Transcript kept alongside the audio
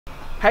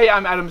Hey,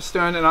 I'm Adam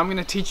Stern and I'm going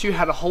to teach you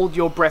how to hold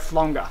your breath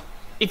longer.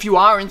 If you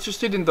are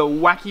interested in the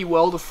wacky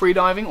world of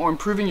freediving or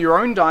improving your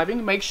own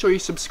diving, make sure you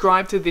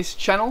subscribe to this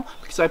channel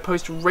because I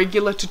post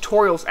regular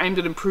tutorials aimed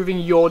at improving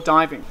your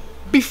diving.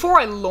 Before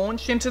I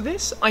launch into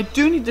this, I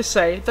do need to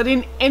say that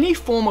in any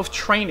form of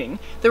training,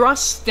 there are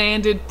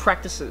standard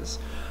practices.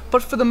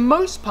 But for the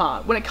most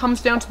part, when it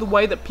comes down to the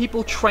way that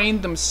people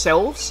train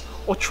themselves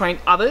or train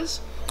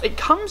others, it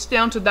comes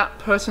down to that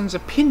person's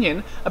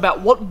opinion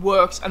about what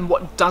works and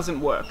what doesn't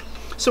work.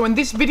 So in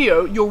this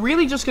video, you're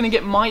really just going to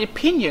get my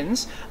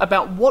opinions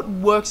about what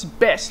works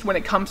best when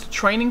it comes to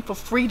training for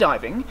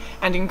freediving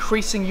and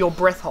increasing your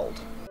breath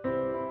hold.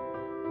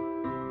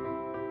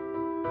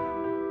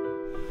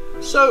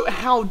 So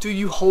how do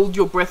you hold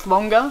your breath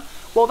longer?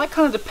 Well, that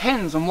kind of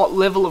depends on what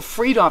level of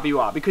freediver you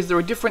are, because there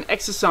are different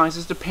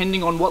exercises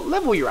depending on what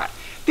level you're at.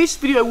 This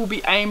video will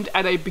be aimed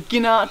at a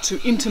beginner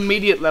to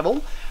intermediate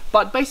level,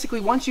 but basically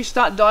once you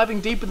start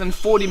diving deeper than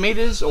 40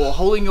 meters or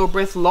holding your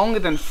breath longer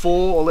than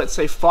 4 or let's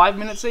say 5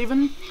 minutes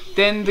even,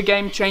 then the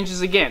game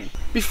changes again.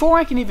 Before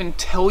I can even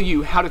tell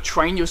you how to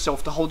train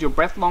yourself to hold your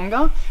breath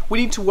longer, we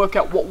need to work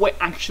out what we're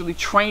actually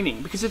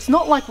training, because it's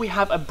not like we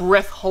have a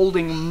breath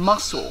holding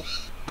muscle.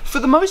 For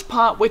the most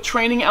part, we're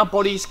training our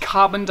body's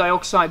carbon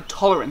dioxide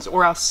tolerance,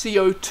 or our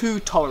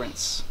CO2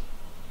 tolerance.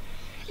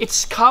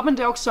 It's carbon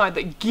dioxide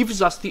that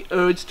gives us the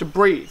urge to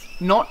breathe,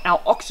 not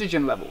our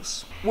oxygen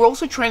levels. We're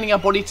also training our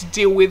body to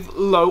deal with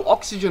low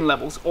oxygen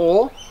levels,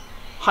 or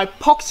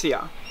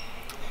hypoxia.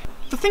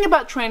 The thing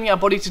about training our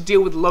body to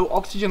deal with low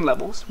oxygen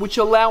levels, which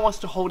allow us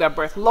to hold our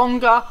breath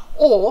longer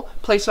or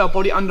place our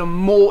body under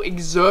more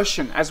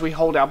exertion as we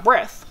hold our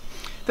breath,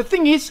 the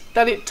thing is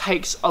that it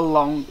takes a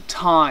long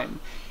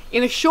time.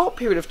 In a short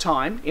period of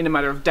time, in a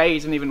matter of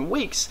days and even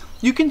weeks,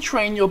 you can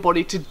train your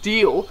body to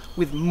deal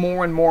with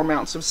more and more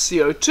amounts of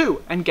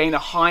CO2 and gain a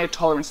higher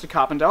tolerance to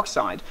carbon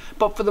dioxide.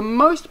 But for the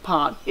most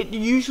part, it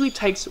usually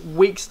takes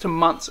weeks to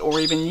months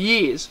or even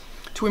years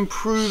to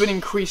improve and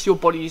increase your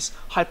body's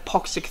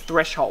hypoxic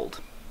threshold.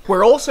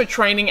 We're also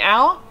training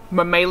our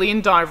mammalian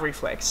dive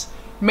reflex.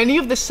 Many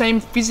of the same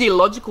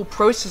physiological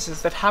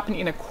processes that happen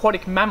in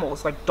aquatic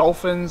mammals like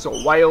dolphins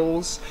or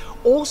whales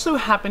also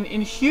happen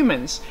in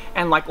humans,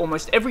 and like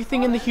almost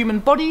everything in the human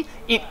body,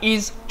 it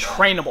is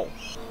trainable.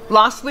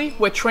 Lastly,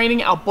 we're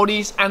training our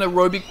body's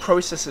anaerobic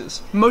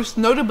processes, most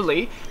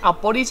notably our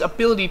body's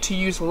ability to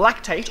use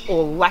lactate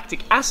or lactic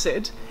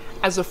acid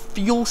as a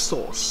fuel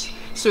source,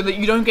 so that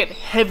you don't get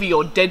heavy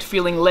or dead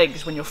feeling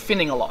legs when you're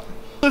finning a lot.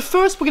 So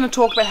first we're going to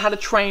talk about how to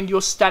train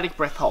your static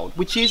breath hold,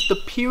 which is the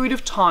period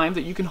of time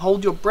that you can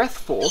hold your breath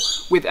for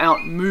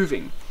without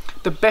moving.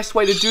 The best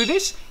way to do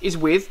this is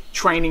with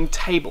training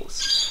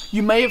tables.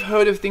 You may have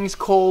heard of things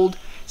called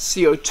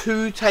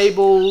CO2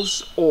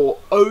 tables or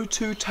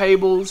O2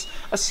 tables.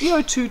 A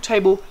CO2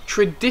 table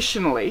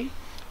traditionally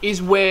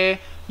is where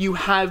you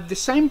have the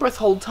same breath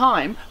hold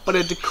time but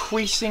a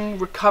decreasing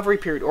recovery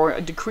period, or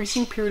a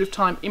decreasing period of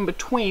time in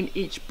between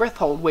each breath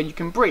hold where you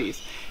can breathe.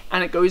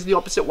 And it goes the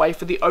opposite way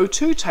for the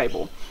O2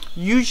 table.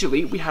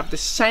 Usually we have the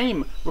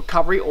same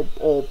recovery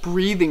or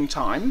breathing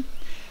time,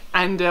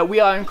 and we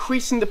are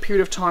increasing the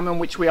period of time in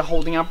which we are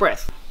holding our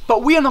breath.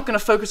 But we are not going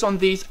to focus on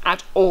these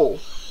at all.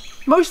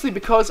 Mostly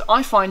because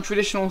I find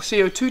traditional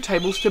CO2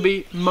 tables to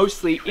be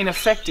mostly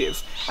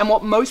ineffective. And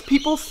what most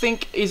people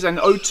think is an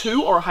O2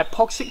 or a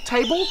hypoxic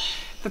table,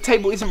 the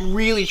table isn't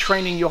really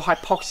training your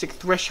hypoxic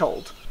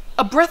threshold.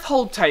 A breath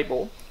hold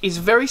table is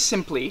very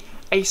simply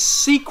a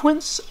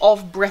sequence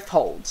of breath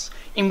holds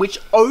in which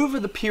over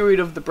the period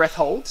of the breath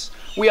holds,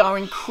 we are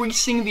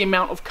increasing the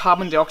amount of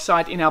carbon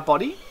dioxide in our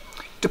body,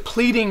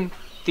 depleting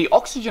the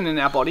oxygen in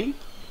our body,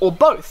 or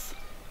both.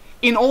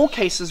 In all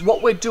cases,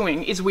 what we're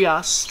doing is we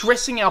are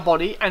stressing our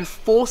body and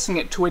forcing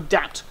it to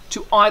adapt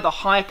to either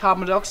higher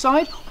carbon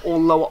dioxide or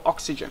lower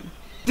oxygen.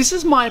 This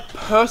is my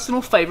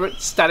personal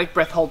favorite static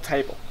breath hold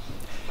table.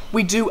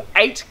 We do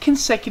 8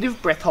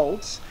 consecutive breath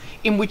holds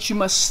in which you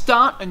must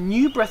start a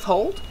new breath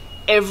hold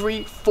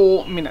every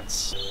 4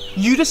 minutes.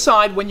 You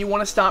decide when you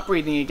want to start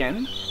breathing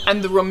again,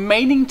 and the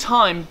remaining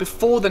time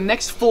before the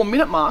next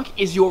 4-minute mark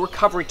is your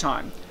recovery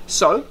time.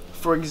 So,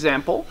 for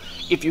example,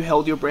 if you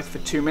held your breath for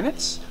 2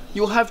 minutes,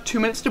 you'll have 2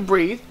 minutes to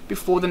breathe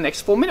before the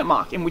next 4-minute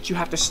mark in which you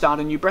have to start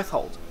a new breath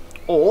hold.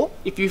 Or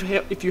if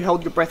you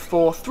held your breath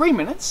for 3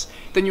 minutes,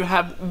 then you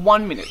have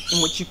 1 minute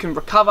in which you can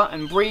recover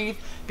and breathe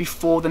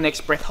before the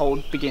next breath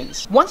hold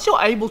begins. Once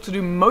you're able to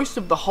do most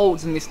of the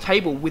holds in this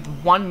table with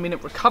 1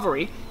 minute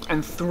recovery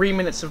and 3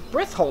 minutes of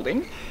breath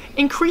holding,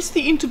 increase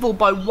the interval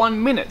by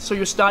 1 minute, so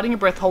you're starting a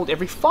breath hold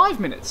every 5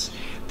 minutes.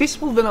 This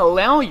will then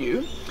allow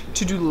you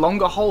to do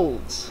longer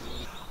holds.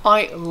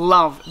 I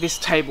love this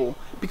table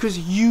because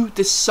you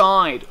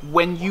decide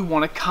when you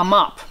want to come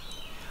up.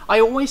 I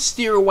always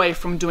steer away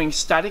from doing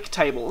static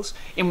tables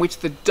in which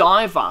the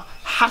diver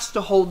has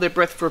to hold their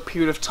breath for a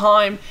period of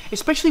time,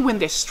 especially when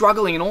they're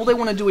struggling and all they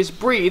want to do is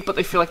breathe but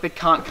they feel like they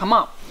can't come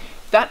up.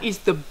 That is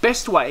the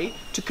best way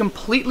to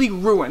completely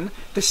ruin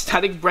the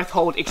static breath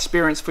hold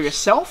experience for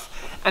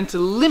yourself and to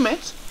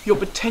limit your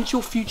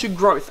potential future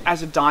growth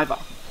as a diver.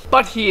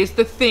 But here's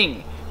the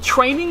thing,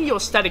 Training your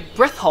static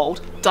breath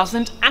hold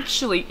doesn't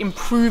actually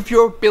improve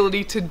your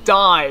ability to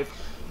dive.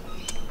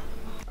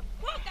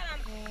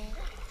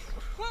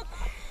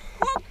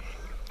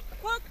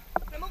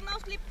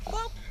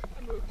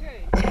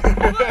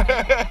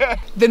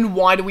 Then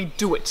why do we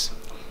do it?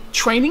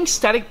 Training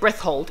static breath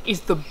hold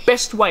is the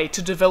best way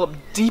to develop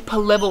deeper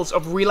levels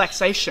of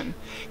relaxation,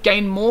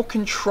 gain more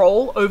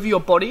control over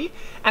your body,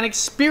 and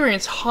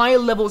experience higher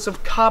levels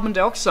of carbon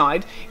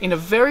dioxide in a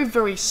very,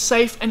 very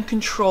safe and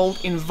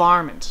controlled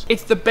environment.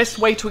 It's the best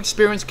way to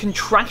experience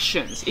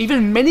contractions,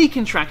 even many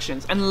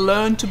contractions, and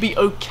learn to be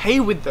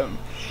okay with them.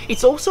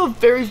 It's also a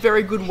very,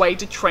 very good way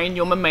to train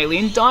your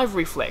mammalian dive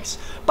reflex.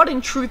 But in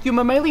truth, your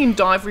mammalian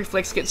dive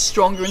reflex gets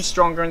stronger and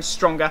stronger and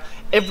stronger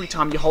every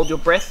time you hold your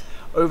breath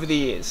over the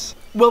years.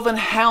 Well then,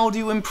 how do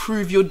you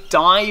improve your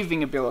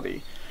diving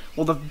ability?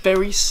 Well, the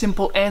very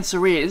simple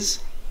answer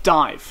is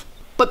dive.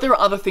 But there are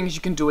other things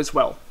you can do as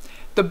well.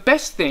 The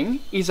best thing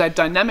is a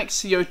dynamic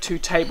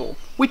CO2 table,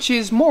 which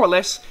is more or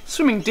less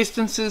swimming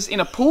distances in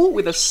a pool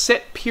with a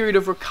set period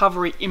of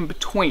recovery in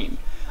between.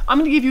 I'm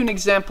going to give you an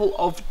example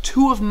of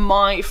two of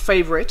my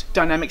favorite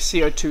dynamic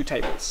CO2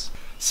 tables.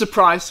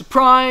 Surprise,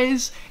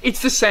 surprise,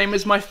 it's the same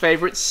as my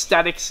favorite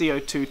static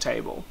CO2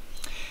 table.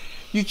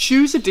 You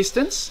choose a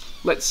distance,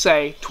 let's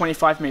say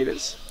 25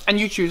 meters, and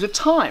you choose a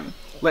time,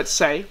 let's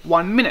say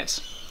 1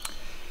 minute.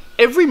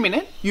 Every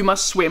minute you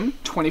must swim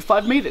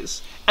 25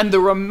 meters, and the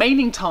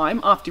remaining time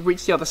after you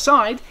reach the other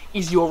side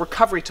is your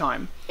recovery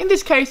time. In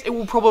this case, it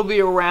will probably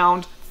be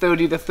around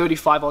 30 to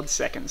 35 odd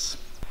seconds.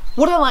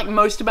 What I like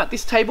most about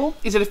this table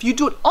is that if you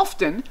do it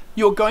often,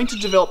 you're going to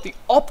develop the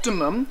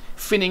optimum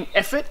finning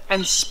effort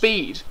and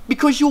speed,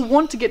 because you'll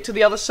want to get to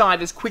the other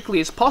side as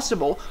quickly as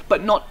possible,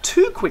 but not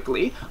too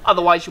quickly,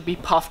 otherwise you'll be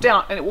puffed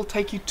out and it will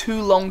take you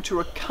too long to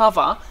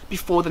recover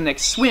before the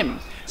next swim.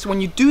 So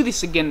when you do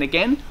this again and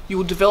again, you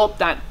will develop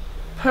that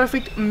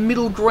perfect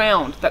middle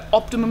ground, that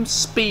optimum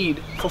speed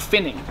for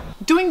finning.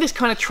 Doing this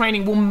kind of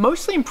training will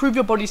mostly improve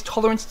your body's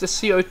tolerance to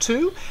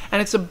CO2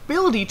 and its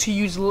ability to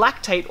use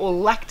lactate or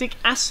lactic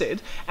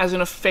acid as an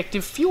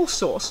effective fuel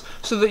source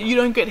so that you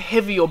don't get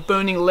heavy or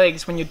burning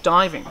legs when you're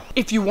diving.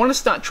 If you want to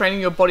start training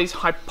your body's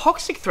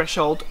hypoxic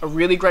threshold, a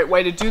really great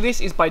way to do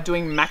this is by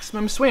doing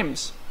maximum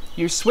swims.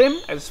 You swim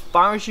as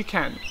far as you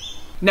can.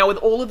 Now with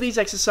all of these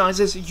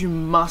exercises, you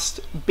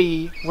must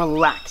be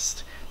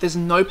relaxed. There's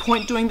no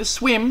point doing the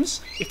swims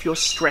if you're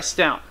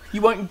stressed out.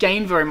 You won't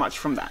gain very much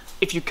from that.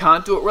 If you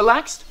can't do it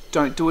relaxed,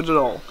 don't do it at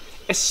all.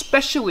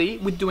 Especially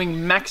with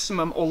doing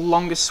maximum or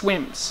longer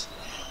swims.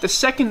 The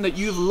second that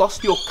you've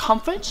lost your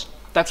comfort,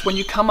 that's when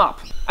you come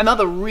up.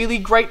 Another really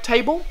great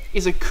table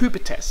is a Cooper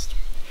test.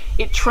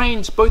 It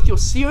trains both your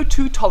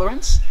CO2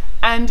 tolerance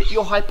and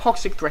your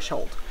hypoxic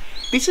threshold.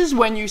 This is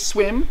when you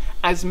swim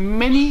as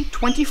many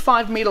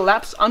 25-meter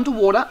laps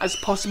underwater as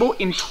possible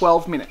in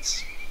 12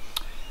 minutes.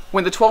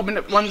 When the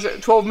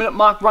 12-minute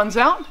mark runs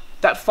out,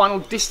 that final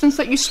distance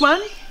that you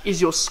swam is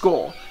your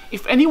score.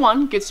 If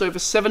anyone gets over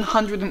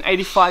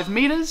 785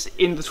 meters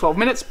in the 12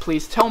 minutes,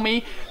 please tell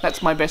me.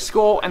 That's my best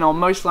score and I'll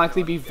most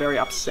likely be very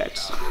upset.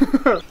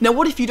 Now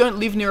what if you don't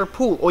live near a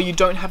pool or you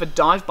don't have a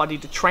dive buddy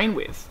to train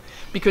with?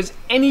 Because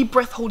any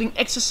breath holding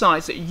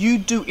exercise that you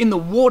do in the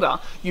water,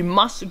 you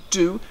must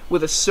do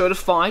with a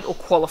certified or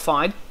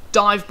qualified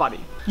dive buddy.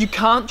 You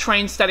can't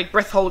train static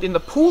breath hold in the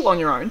pool on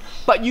your own,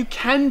 but you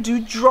can do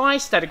dry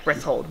static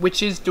breath hold,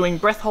 which is doing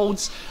breath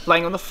holds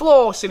laying on the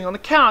floor, sitting on the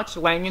couch,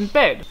 laying in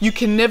bed. You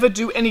can never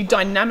do any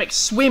dynamic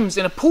swims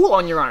in a pool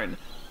on your own,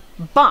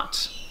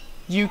 but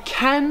you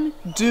can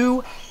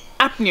do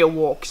apnea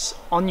walks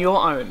on your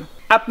own.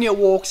 Apnea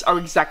walks are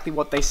exactly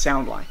what they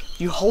sound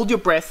like. You hold your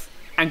breath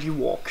and you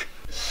walk.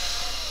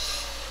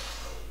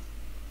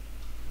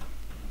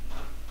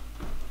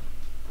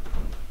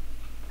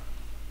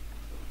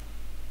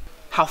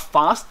 How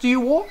fast do you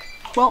walk?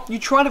 Well, you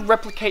try to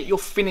replicate your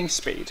finning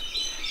speed.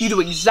 You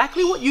do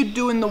exactly what you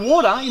do in the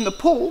water, in the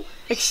pool,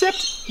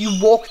 except you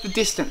walk the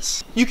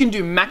distance. You can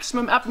do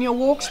maximum apnea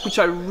walks, which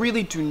I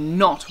really do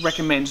not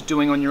recommend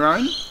doing on your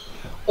own.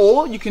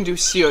 Or you can do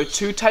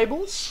CO2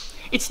 tables.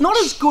 It's not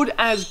as good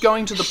as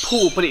going to the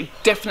pool, but it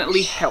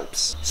definitely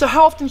helps. So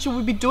how often should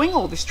we be doing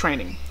all this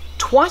training?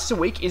 Twice a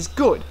week is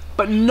good,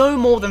 but no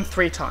more than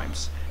 3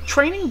 times.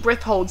 Training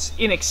breath holds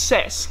in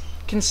excess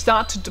can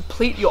start to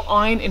deplete your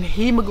iron and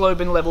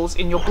hemoglobin levels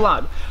in your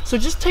blood. So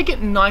just take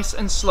it nice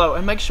and slow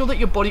and make sure that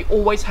your body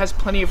always has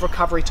plenty of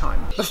recovery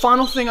time. The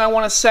final thing I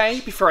want to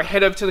say before I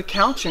head over to the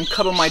couch and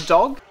cuddle my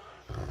dog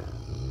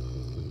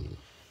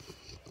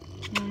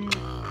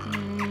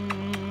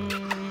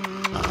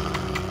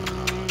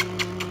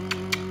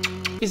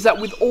is that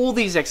with all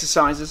these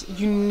exercises,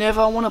 you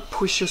never want to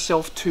push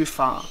yourself too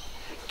far.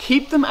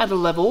 Keep them at a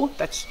level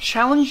that's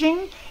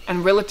challenging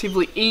and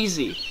relatively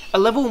easy, a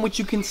level in which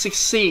you can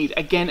succeed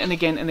again and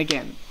again and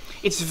again.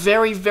 It's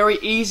very, very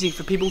easy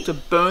for people to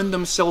burn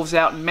themselves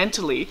out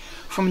mentally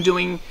from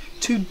doing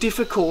too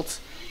difficult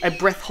a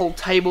breath hold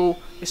table,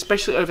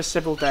 especially over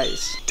several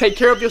days. Take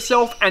care of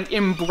yourself and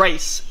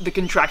embrace the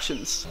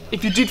contractions.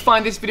 If you did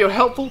find this video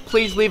helpful,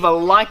 please leave a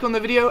like on the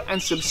video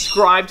and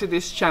subscribe to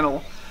this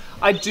channel.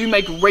 I do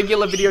make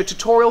regular video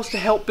tutorials to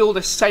help build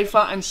a safer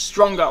and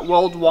stronger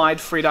worldwide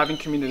freediving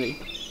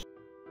community.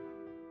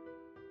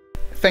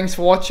 Thanks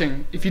for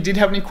watching. If you did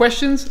have any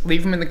questions,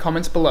 leave them in the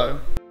comments below.